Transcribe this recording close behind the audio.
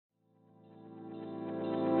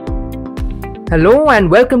Hello and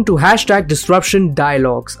welcome to #Disruption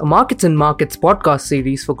Dialogues, a Markets and Markets podcast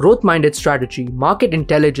series for growth-minded strategy, market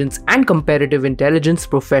intelligence, and competitive intelligence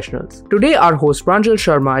professionals. Today, our host Pranjal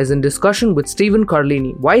Sharma is in discussion with Stephen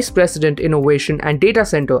Carlini, Vice President Innovation and Data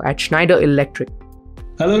Center at Schneider Electric.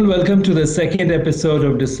 Hello and welcome to the second episode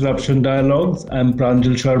of Disruption Dialogues. I'm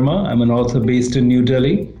Pranjal Sharma. I'm an author based in New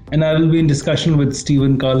Delhi, and I will be in discussion with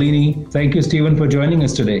Stephen Carlini. Thank you, Stephen, for joining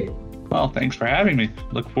us today. Well, thanks for having me.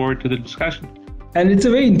 Look forward to the discussion. And it's a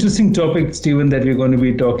very interesting topic, Stephen, that we're going to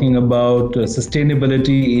be talking about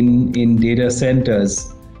sustainability in data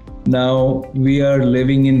centers. Now, we are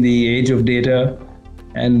living in the age of data,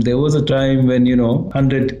 and there was a time when,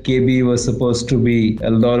 100 KB was supposed to be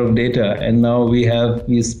a lot of data. And now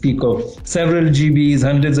we speak of several GBs,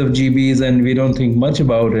 hundreds of GBs, and we don't think much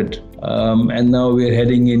about it. And now we're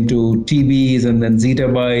heading into TBs and then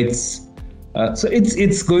zettabytes. So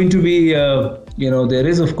it's going to be, there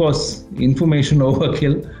is, of course, information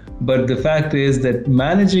overkill, but the fact is that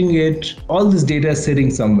managing it, all this data is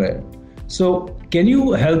sitting somewhere. So can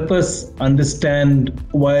you help us understand,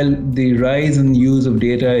 while the rise in use of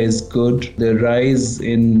data is good, the rise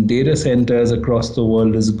in data centers across the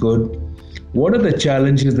world is good, what are the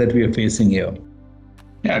challenges that we are facing here?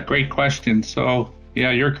 Yeah, great question. So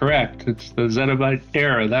yeah, you're correct. It's the zettabyte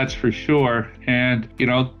era, that's for sure. And,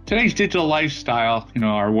 today's digital lifestyle,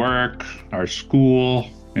 our work, our school,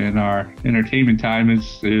 and our entertainment time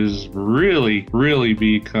is really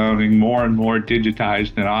becoming more and more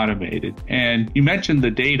digitized and automated. And you mentioned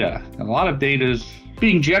the data. A lot of data is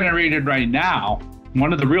being generated right now.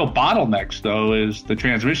 One of the real bottlenecks, though, is the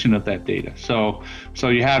transmission of that data. So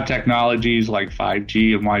you have technologies like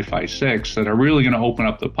 5G and Wi-Fi 6 that are really going to open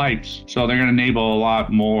up the pipes. So they're going to enable a lot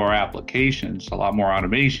more applications, a lot more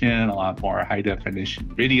automation, a lot more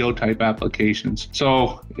high-definition video type applications.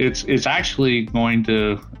 So it's actually going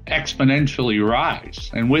to exponentially rise.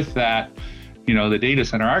 And with that, the data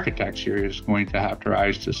center architecture is going to have to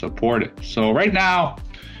rise to support it. So right now,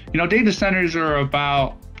 data centers are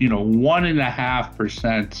about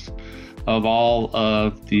 1.5% of all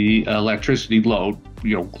of the electricity load,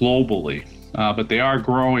 globally, but they are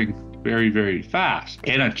growing very, very fast.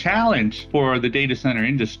 And a challenge for the data center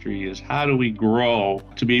industry is how do we grow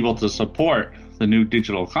to be able to support the new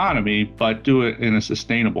digital economy, but do it in a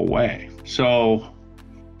sustainable way? So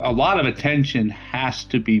a lot of attention has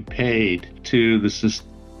to be paid to the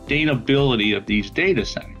sustainability of these data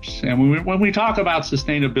centers. And when we talk about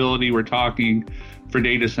sustainability, we're talking for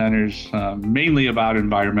data centers, mainly about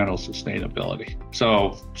environmental sustainability.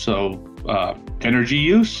 So energy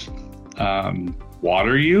use,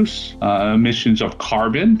 water use, emissions of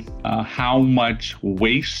carbon, how much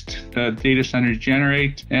waste data centers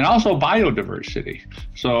generate, and also biodiversity.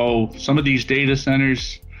 So some of these data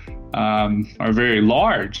centers are very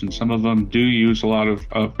large, and some of them do use a lot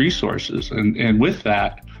of resources. And with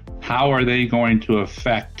that, how are they going to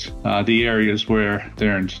affect the areas where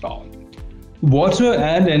they're installed? Water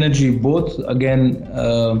and energy, both, again,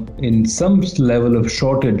 in some level of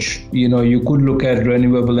shortage. You could look at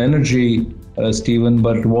renewable energy, Stephen,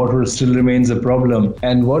 but water still remains a problem.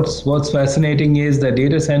 And what's fascinating is that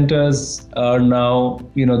data centers are now,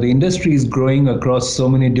 the industry is growing across so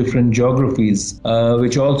many different geographies,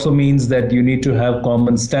 which also means that you need to have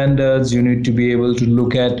common standards. You need to be able to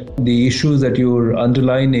look at the issues that you're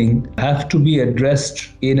underlining have to be addressed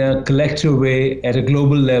in a collective way at a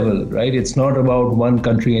global level, right? It's not about one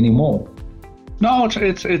country anymore. No,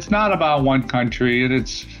 it's not about one country, and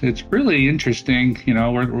it's really interesting.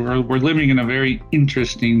 We're living in a very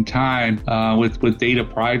interesting time with data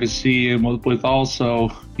privacy and with also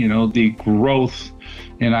the growth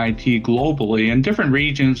in IT globally, and different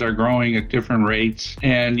regions are growing at different rates.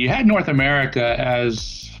 And you had North America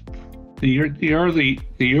as the early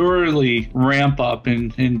ramp up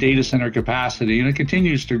in data center capacity, and it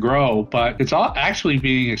continues to grow, but it's all actually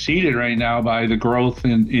being exceeded right now by the growth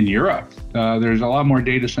in Europe. There's a lot more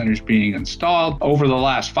data centers being installed. Over the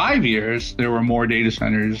last 5 years, there were more data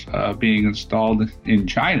centers being installed in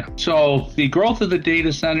China. So the growth of the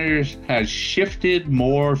data centers has shifted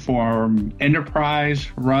more from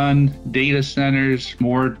enterprise-run data centers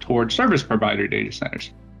more towards service provider data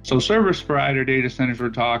centers. So service provider data centers, we're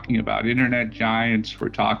talking about internet giants, we're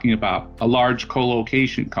talking about a large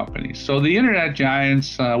co-location companies. So the internet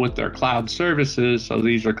giants with their cloud services, so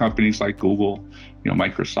these are companies like Google,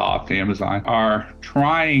 Microsoft, Amazon, are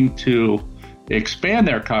trying to expand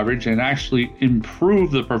their coverage and actually improve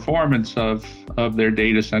the performance of their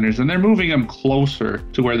data centers. And they're moving them closer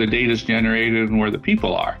to where the data is generated and where the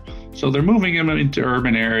people are. So they're moving them into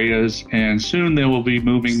urban areas, and soon they will be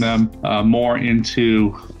moving them more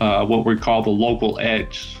into what we call the local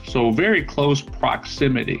edge. So very close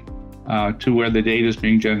proximity to where the data is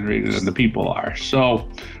being generated and the people are. So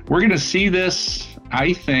we're going to see this,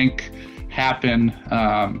 I think, happen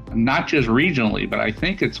not just regionally, but I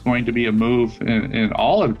think it's going to be a move in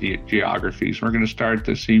all of the geographies. We're going to start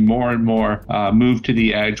to see more and more move to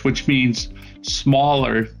the edge, which means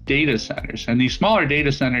smaller data centers. And these smaller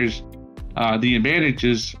data centers, the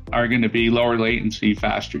advantages are going to be lower latency,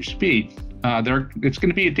 faster speed. It's going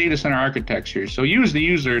to be a data center architecture. So you as the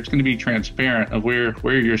user, it's going to be transparent of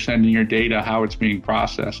where you're sending your data, how it's being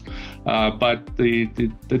processed. But the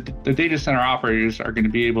data center operators are going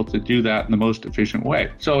to be able to do that in the most efficient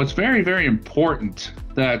way. So it's very, very important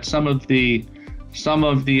that some of the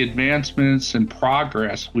advancements and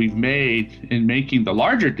progress we've made in making the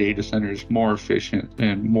larger data centers more efficient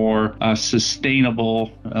and more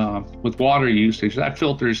sustainable with water usage, that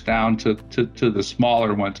filters down to the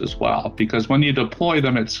smaller ones as well. Because when you deploy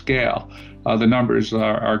them at scale, the numbers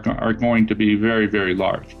are going to be very, very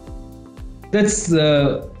large. That's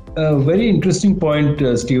a very interesting point,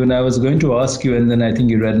 Stephen. I was going to ask you, and then I think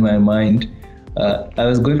you read my mind. I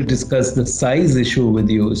was going to discuss the size issue with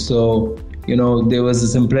you. So, there was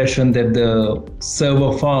this impression that the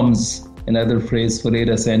server farms, another phrase for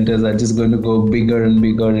data centers, are just going to go bigger and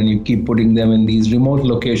bigger, and you keep putting them in these remote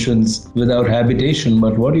locations without habitation.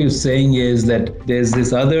 But what you're saying is that there's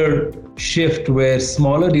this other shift where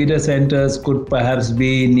smaller data centers could perhaps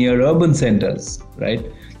be near urban centers, right?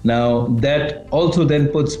 Now, that also then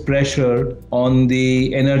puts pressure on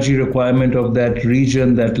the energy requirement of that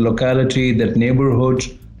region, that locality, that neighborhood,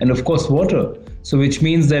 and of course, water. So which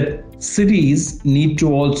means that cities need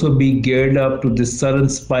to also be geared up to this sudden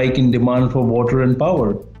spike in demand for water and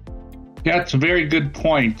power. Yeah, it's a very good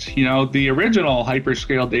point. The original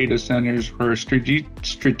hyperscale data centers were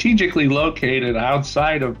strategically located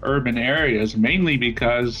outside of urban areas, mainly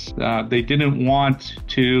because they didn't want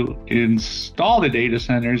to install the data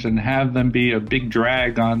centers and have them be a big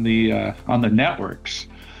drag on the networks.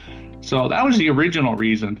 So that was the original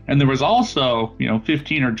reason. And there was also,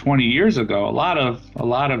 15 or 20 years ago, a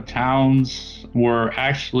lot of towns were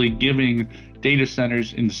actually giving data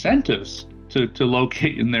centers incentives to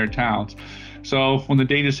locate in their towns. So when the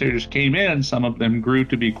data centers came in, some of them grew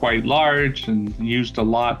to be quite large and used a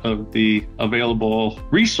lot of the available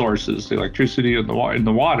resources, the electricity and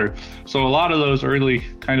the water. So a lot of those early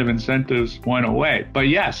kind of incentives went away. But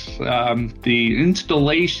yes, the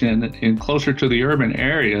installation in closer to the urban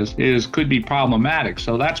areas could be problematic.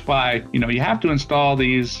 So that's why, you have to install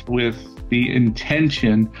these with the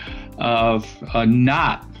intention of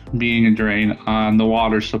not being a drain on the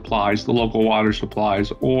water supplies, the local water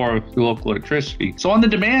supplies, or the local electricity. So on the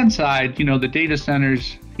demand side, the data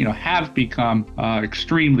centers, have become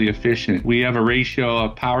extremely efficient. We have a ratio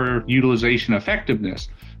of power utilization effectiveness,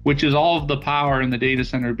 which is all of the power in the data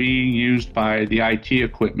center being used by the IT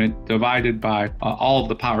equipment divided by all of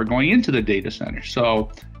the power going into the data center. So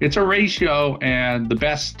it's a ratio, and the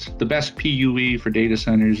best PUE for data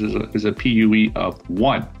centers is a PUE of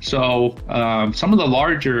 1. So some of the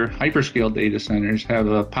larger hyperscale data centers have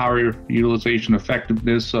a power utilization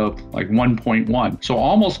effectiveness of like 1.1. So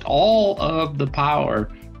almost all of the power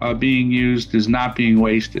being used is not being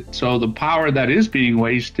wasted. So the power that is being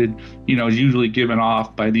wasted, is usually given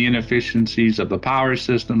off by the inefficiencies of the power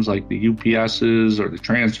systems like the UPSs or the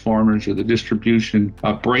transformers or the distribution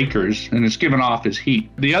breakers, and it's given off as heat.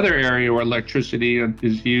 The other area where electricity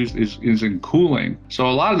is used is in cooling. So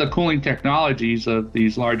a lot of the cooling technologies of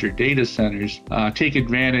these larger data centers take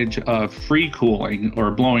advantage of free cooling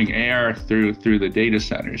or blowing air through the data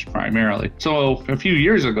centers primarily. So a few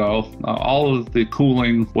years ago, all of the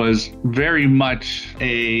cooling was very much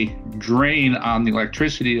a drain on the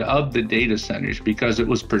electricity of the data centers because it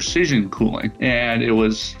was precision cooling. And it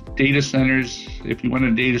was data centers, if you went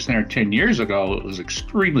to a data center 10 years ago, it was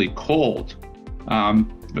extremely cold.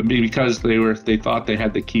 Because they thought they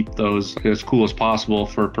had to keep those as cool as possible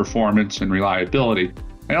for performance and reliability.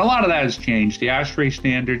 And a lot of that has changed. The ASHRAE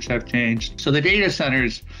standards have changed. So the data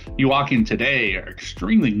centers you walk in today are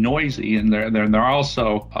extremely noisy, and they're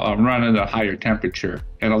also run at a higher temperature.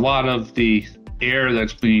 And a lot of the air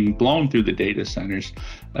that's being blown through the data centers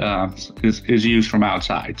is used from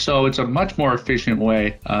outside. So it's a much more efficient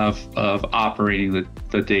way of operating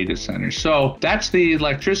the data centers. So that's the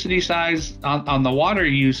electricity side. On the water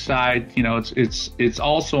use side, it's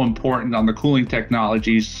also important on the cooling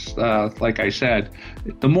technologies. Like I said,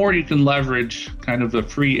 the more you can leverage kind of the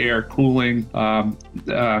free air cooling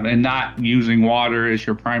and not using water as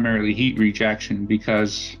your primary heat rejection,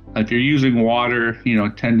 because If you're using water,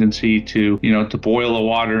 tendency to, to boil the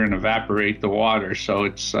water and evaporate the water. So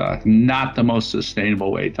it's not the most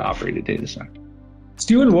sustainable way to operate a data center.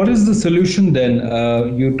 Steven, what is the solution then?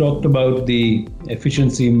 You talked about the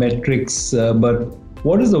efficiency metrics, but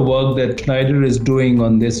what is the work that Schneider is doing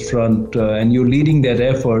on this front? And you're leading that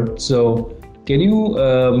effort. So can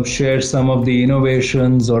you share some of the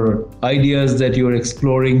innovations or ideas that you're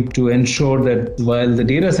exploring to ensure that while the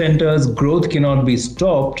data centers growth cannot be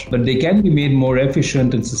stopped, but they can be made more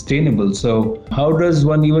efficient and sustainable? So how does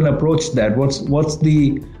one even approach that? What's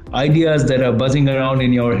the ideas that are buzzing around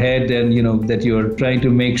in your head and that you're trying to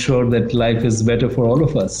make sure that life is better for all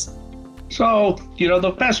of us? So,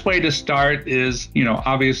 the best way to start is,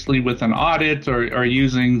 obviously with an audit or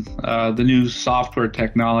using the new software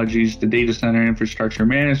technologies, the data center infrastructure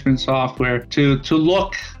management software, to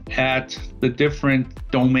look at the different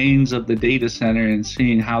domains of the data center and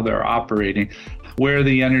seeing how they're operating, where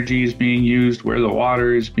the energy is being used, where the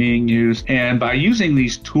water is being used. And by using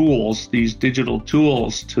these tools, these digital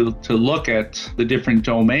tools to look at the different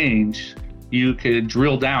domains, you could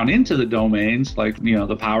drill down into the domains, like,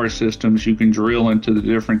 the power systems. You can drill into the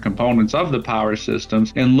different components of the power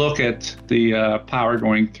systems and look at the power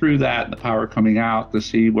going through that and the power coming out to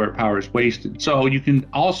see where power is wasted. So you can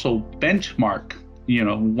also benchmark,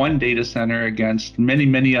 one data center against many,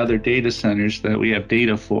 many other data centers that we have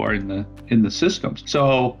data for in the systems.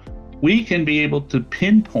 So we can be able to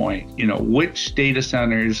pinpoint, which data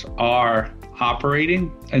centers are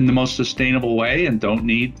operating in the most sustainable way and don't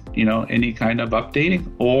need, any kind of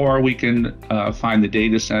updating, or we can find the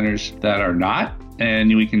data centers that are not,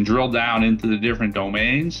 and we can drill down into the different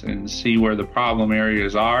domains and see where the problem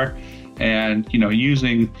areas are. And,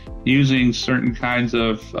 using certain kinds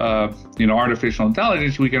of, artificial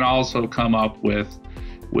intelligence, we can also come up with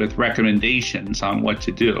recommendations on what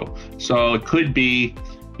to do. So it could be,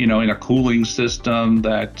 in a cooling system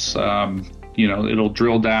that's, it'll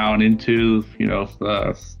drill down into,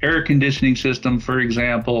 the air conditioning system, for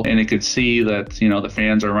example, and it could see that, the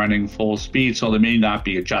fans are running full speed, so they may not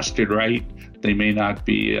be adjusted right. They may not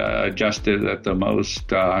be adjusted at the most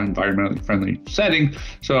environmentally friendly setting.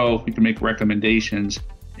 So we can make recommendations.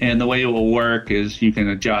 And the way it will work is you can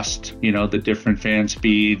adjust, the different fan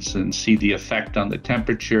speeds and see the effect on the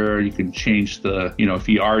temperature. You can change the, if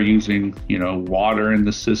you are using, water in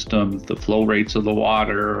the system, the flow rates of the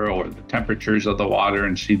water or the temperatures of the water,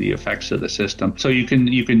 and see the effects of the system. So you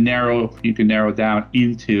can narrow down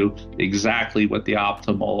into exactly what the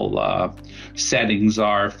optimal settings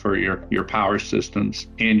are for your power systems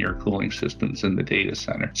and your cooling systems in the data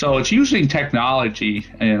center. So it's using technology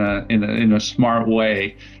in a smart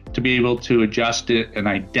way to be able to adjust it and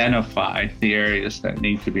identify the areas that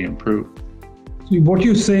need to be improved. So what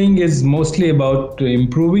you're saying is mostly about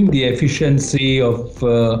improving the efficiency of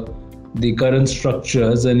the current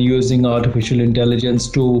structures and using artificial intelligence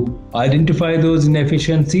to identify those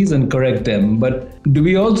inefficiencies and correct them. But do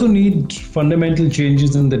we also need fundamental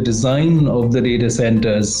changes in the design of the data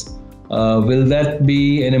centers? Will that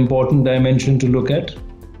be an important dimension to look at?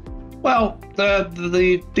 Well,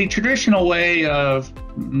 the traditional way of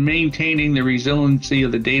maintaining the resiliency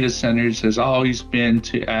of the data centers has always been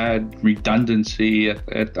to add redundancy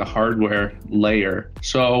at the hardware layer.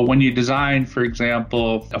 So when you design, for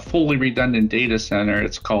example, a fully redundant data center,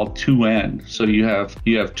 it's called 2N. So you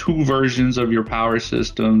have two versions of your power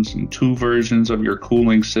systems and two versions of your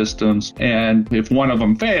cooling systems. And if one of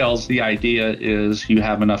them fails, the idea is you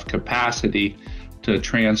have enough capacity to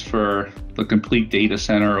transfer the complete data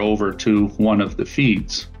center over to one of the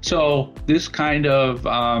feeds. So this kind of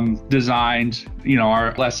designs,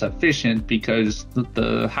 are less efficient because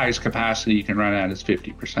the highest capacity you can run at is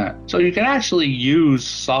 50%. So you can actually use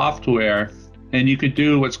software, and you could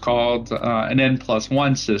do what's called an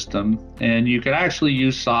N+1 system, and you could actually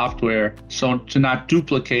use software so to not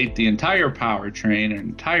duplicate the entire powertrain and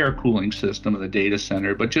entire cooling system of the data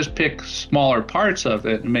center, but just pick smaller parts of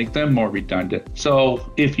it and make them more redundant.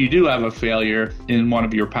 So if you do have a failure in one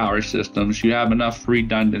of your power systems, you have enough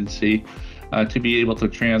redundancy to be able to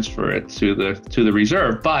transfer it to the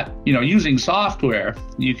reserve. But using software,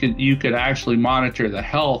 you could actually monitor the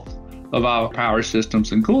health of our power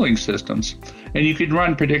systems and cooling systems, and you could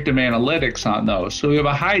run predictive analytics on those. So you have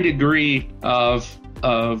a high degree of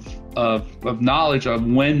knowledge of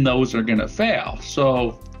when those are going to fail.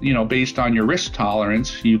 So based on your risk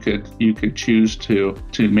tolerance, you could choose to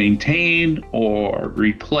maintain or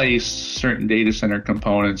replace certain data center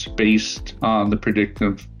components based on the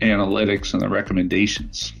predictive analytics and the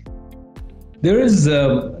recommendations. There is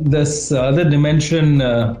this other dimension,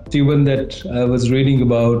 Steven, that I was reading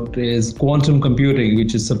about is quantum computing,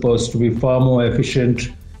 which is supposed to be far more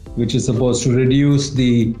efficient which is supposed to reduce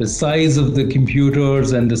the size of the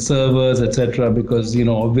computers and the servers, etc., because,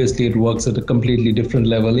 obviously it works at a completely different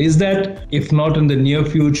level. Is that, if not in the near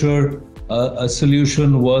future, a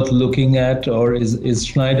solution worth looking at, or is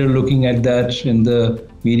Schneider looking at that in the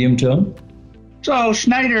medium term? So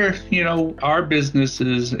Schneider, our business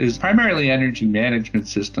is primarily energy management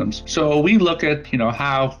systems. So we look at,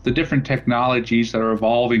 how the different technologies that are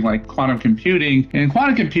evolving, like quantum computing. And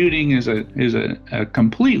quantum computing is a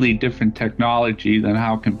completely different technology than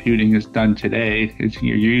how computing is done today.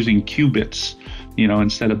 You're using qubits,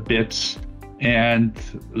 instead of bits. And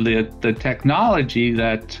the technology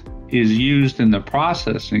that is used in the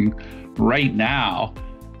processing right now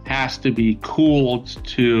has to be cooled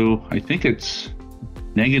to, I think it's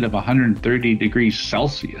negative 130 degrees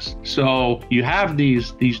Celsius. So you have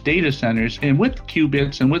these data centers, and with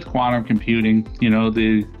qubits and with quantum computing,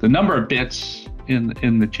 the number of bits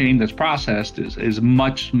in the chain that's processed is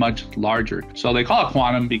much, much larger. So they call it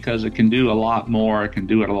quantum because it can do a lot more, it can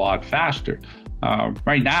do it a lot faster.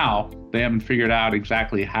 Right now, they haven't figured out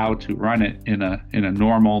exactly how to run it in a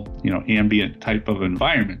normal, ambient type of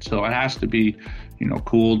environment. So it has to be,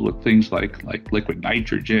 cooled with things like liquid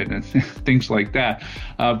nitrogen and things like that.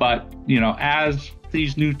 But as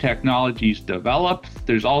these new technologies develop,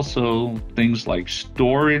 there's also things like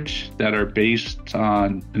storage that are based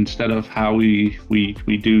on, instead of how we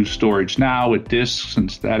do storage now with disks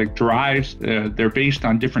and static drives, they're based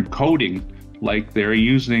on different coding. Like they're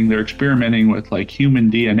experimenting with like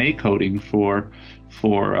human DNA coding for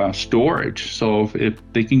storage. So if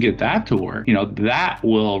they can get that to work, that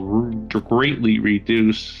will greatly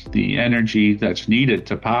reduce the energy that's needed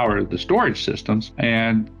to power the storage systems,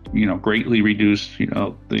 and greatly reduce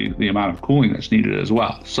the amount of cooling that's needed as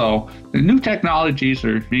well. So the new technologies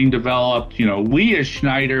are being developed. We as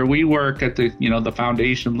Schneider, we work at the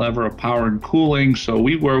foundation level of power and cooling. So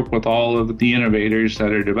we work with all of the innovators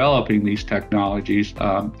that are developing these technologies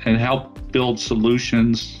and help build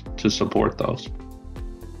solutions to support those.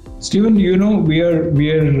 Stephen, we are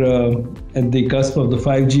at the cusp of the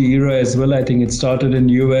 5G era as well. I think it started in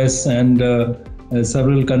US, and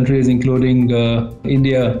several countries, including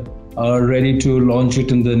India, are ready to launch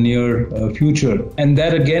it in the near future. And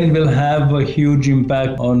that again will have a huge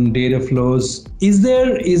impact on data flows. Is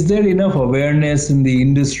there enough awareness in the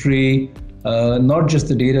industry, not just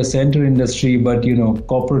the data center industry, but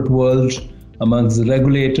corporate world, amongst the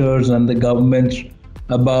regulators and the government,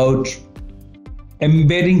 about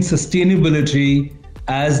embedding sustainability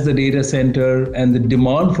as the data center and the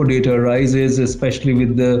demand for data rises, especially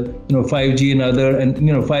with the 5G and other, and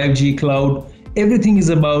 5G cloud? Everything is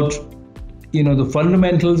about the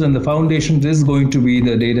fundamentals, and the foundation is going to be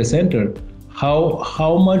the data center.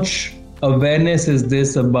 How much awareness is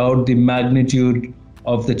this about the magnitude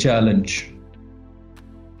of the challenge?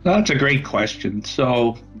 That's a great question.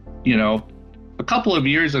 So a couple of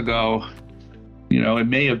years ago, it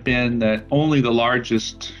may have been that only the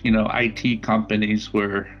largest, IT companies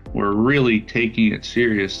were really taking it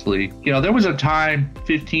seriously. There was a time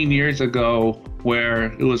 15 years ago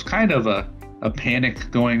where it was kind of a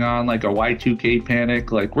panic going on, like a Y2K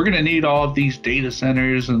panic. Like, we're going to need all of these data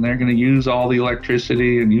centers, and they're going to use all the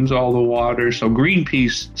electricity and use all the water. So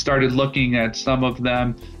Greenpeace started looking at some of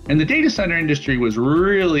them. And the data center industry was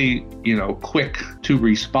really, quick to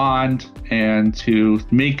respond and to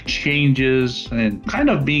make changes, and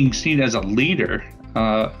kind of being seen as a leader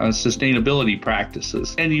sustainability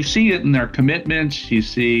practices. And you see it in their commitments. You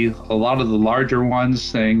see a lot of the larger ones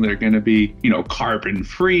saying they're going to be, carbon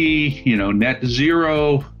free, net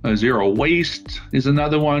zero, zero waste is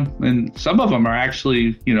another one. And some of them are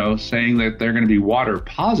actually, saying that they're going to be water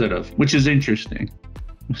positive, which is interesting.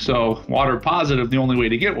 So water positive, the only way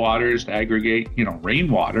to get water is to aggregate,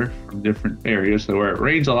 rainwater from different areas where it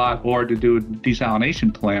rains a lot, or to do a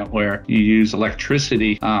desalination plant where you use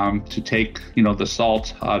electricity to take, the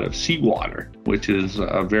salt out of seawater, which is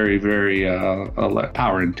very, very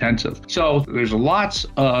power intensive. So there's lots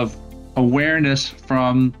of awareness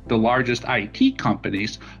from the largest IT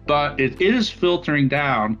companies, but it is filtering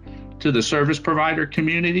down to the service provider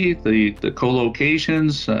community, the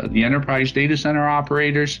co-locations, the enterprise data center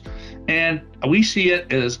operators. And we see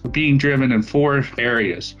it as being driven in four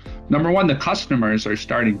areas. Number one, the customers are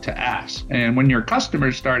starting to ask. And when your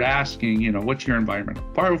customers start asking, what's your environmental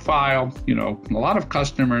profile? A lot of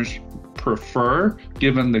customers prefer,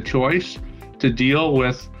 given the choice, to deal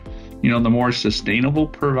with, the more sustainable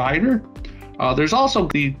provider. There's also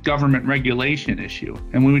the government regulation issue.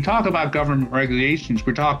 And when we talk about government regulations,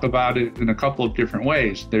 we talk about it in a couple of different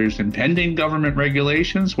ways. There's impending government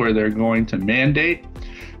regulations where they're going to mandate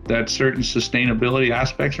that certain sustainability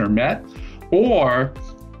aspects are met, or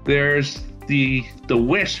there's the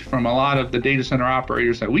wish from a lot of the data center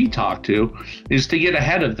operators that we talk to is to get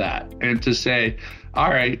ahead of that and to say, all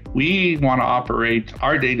right, we want to operate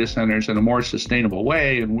our data centers in a more sustainable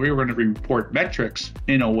way, and we're going to report metrics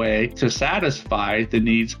in a way to satisfy the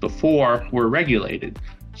needs before we're regulated.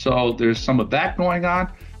 So there's some of that going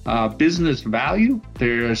on. Business value.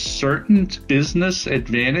 There are certain business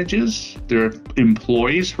advantages. There are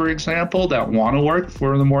employees, for example, that want to work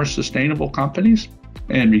for the more sustainable companies.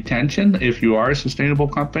 And retention, if you are a sustainable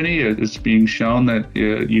company, it's being shown that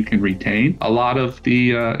you can retain a lot of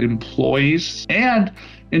the employees and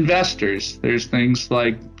investors. There's things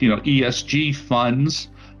like, ESG funds.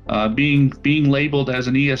 Being labeled as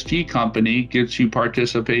an ESG company gives you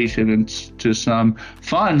participation into some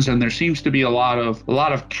funds, and there seems to be a lot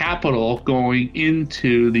of capital going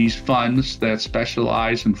into these funds that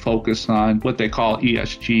specialize and focus on what they call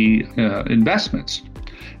ESG investments.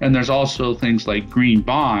 And there's also things like green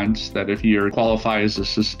bonds that if you qualify as a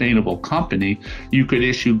sustainable company, you could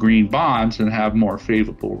issue green bonds and have more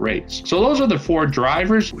favorable rates. So those are the 4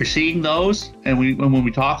 drivers. We're seeing those. And when we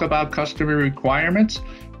talk about customer requirements,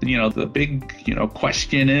 the big,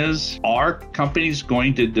 question is, are companies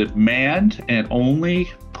going to demand and only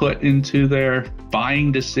put into their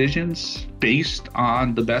buying decisions based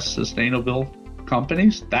on the best sustainable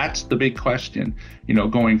companies? That's the big question,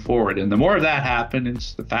 going forward. And the more of that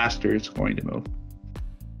happens, the faster it's going to move.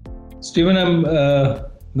 Stephen, I'm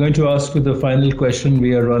going to ask you the final question.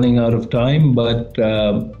 We are running out of time, but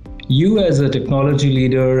you as a technology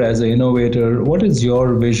leader, as an innovator, what is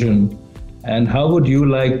your vision and how would you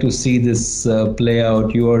like to see this play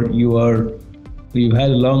out? You've had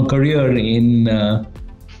a long career in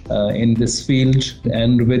this field,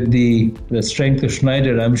 and with the strength of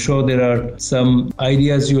Schneider, I'm sure there are some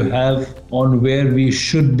ideas you have on where we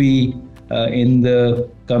should be in the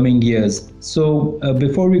coming years. So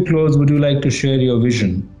before we close, would you like to share your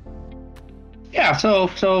vision? Yeah, so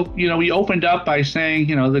we opened up by saying,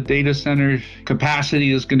 the data center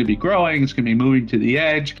capacity is going to be growing, it's going to be moving to the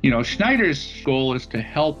edge. Schneider's goal is to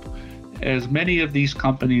help as many of these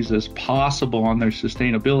companies as possible on their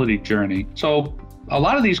sustainability journey. So a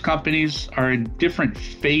lot of these companies are in different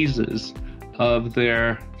phases of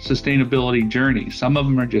their sustainability journey. Some of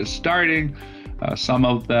them are just starting. Some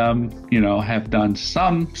of them, have done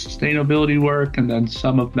some sustainability work, and then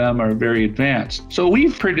some of them are very advanced. So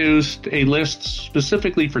we've produced a list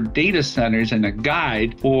specifically for data centers and a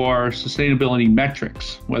guide for sustainability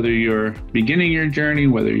metrics, whether you're beginning your journey,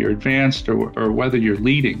 whether you're advanced, or whether you're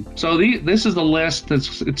leading. So this is a list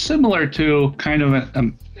it's similar to kind of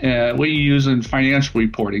what you use in financial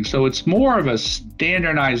reporting. So it's more of a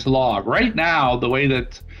standardized log. Right now, the way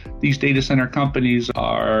that these data center companies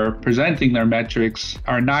are presenting their metrics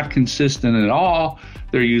are not consistent at all.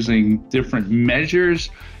 They're using different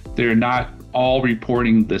measures. They're not all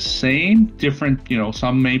reporting the same. Different,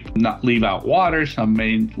 some may not leave out water, some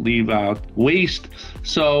may leave out waste.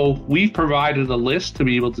 So we've provided a list to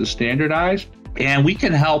be able to standardize, and we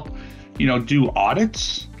can help, do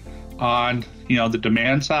audits on the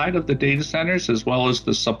demand side of the data centers as well as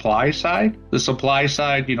the supply side. The supply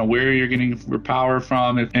side, where you're getting your power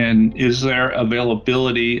from, and is there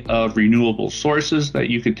availability of renewable sources that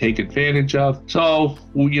you could take advantage of. So,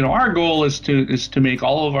 our goal is to make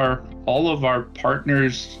all of our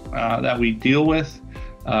partners that we deal with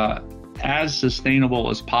as sustainable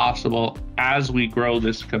as possible as we grow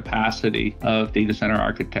this capacity of data center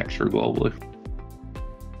architecture globally.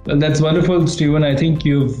 Well, that's wonderful, Stephen. I think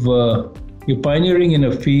you're pioneering in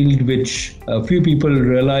a field which a few people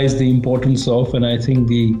realize the importance of, and I think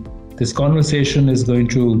this conversation is going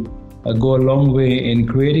to go a long way in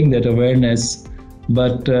creating that awareness.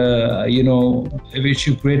 But I wish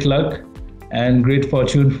you great luck and great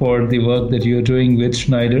fortune for the work that you're doing with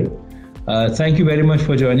Schneider. Thank you very much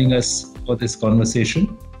for joining us for this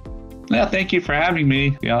conversation. Yeah, thank you for having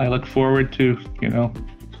me. Yeah, I look forward to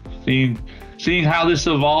seeing how this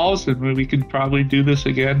evolves, and we can probably do this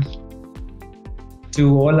again.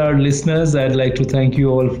 To all our listeners, I'd like to thank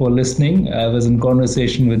you all for listening. I was in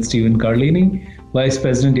conversation with Stephen Carlini, Vice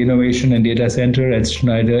President Innovation and Data Center at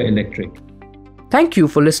Schneider Electric. Thank you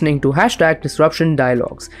for listening to #Disruption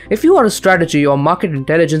Dialogues. If you are a strategy or market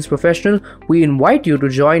intelligence professional, we invite you to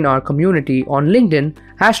join our community on LinkedIn,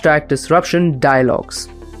 #Disruption Dialogues.